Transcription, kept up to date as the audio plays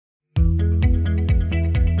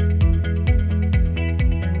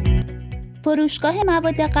فروشگاه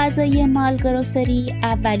مواد غذایی مالگروسری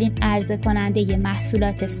اولین عرضه کننده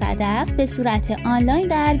محصولات صدف به صورت آنلاین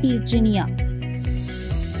در ویرجینیا.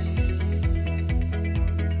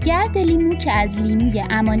 گرد لیمو که از لیموی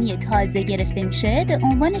عمانی تازه گرفته میشه به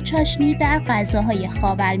عنوان چاشنی در غذاهای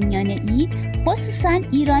خاورمیانه ای خصوصا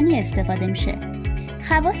ایرانی استفاده میشه.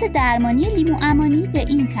 خواص درمانی لیمو عمانی به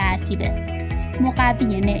این ترتیبه: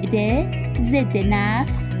 مقوی معده، ضد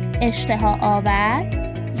نفخ، اشتهاآور،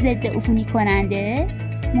 ضدعفونی کننده،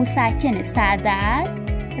 مسکن سردرد،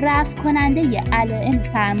 رفع کننده علائم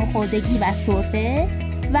سرماخوردگی و سرفه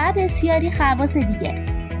و بسیاری خواص دیگه.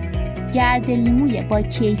 گرد لیموی با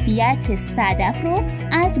کیفیت صدف رو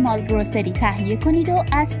از مالگروسری تهیه کنید و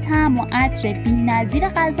از طعم و عطر بی‌نظیر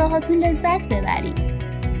غذاهاتون لذت ببرید.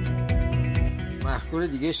 محصول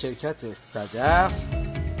دیگه شرکت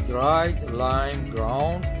Sadaf-Dried Lime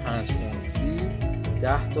Ground 5 اونسی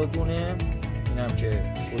 10 تا دونه، اینم که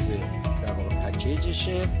خود در واقع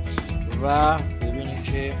پکیجشه و ببینیم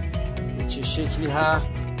که به چه شکلی هست.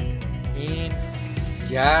 این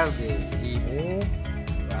گرد لیمو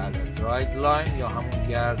دراید لایم یا همون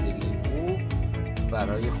گرد لیمو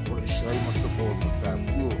برای خورشتایی مثل قرمه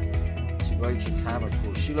سبزی و چیزایی که طعم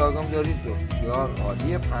ترشی لازم دارید بسیار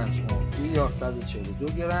عالیه. 5 اونسی یا 142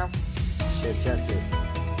 گرم شرکت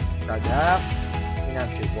صدف. اینم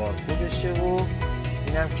که بارکدشه و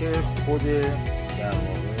اینم که خود در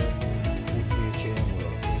واقع بوتویی که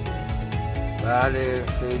مرافعه. بله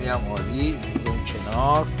خیلی هم عالی. اون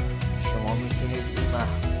کنار شما میتونید این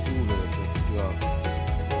محصول بسیار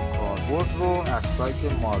کاربرد رو از سایت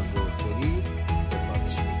مالگروسری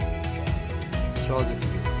سفارش بدید. شاد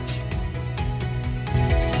باشید.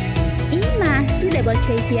 این محصول با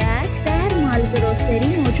کیفیت در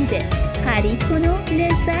مالگروسری موجوده. خرید کن و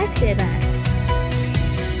لذت ببر.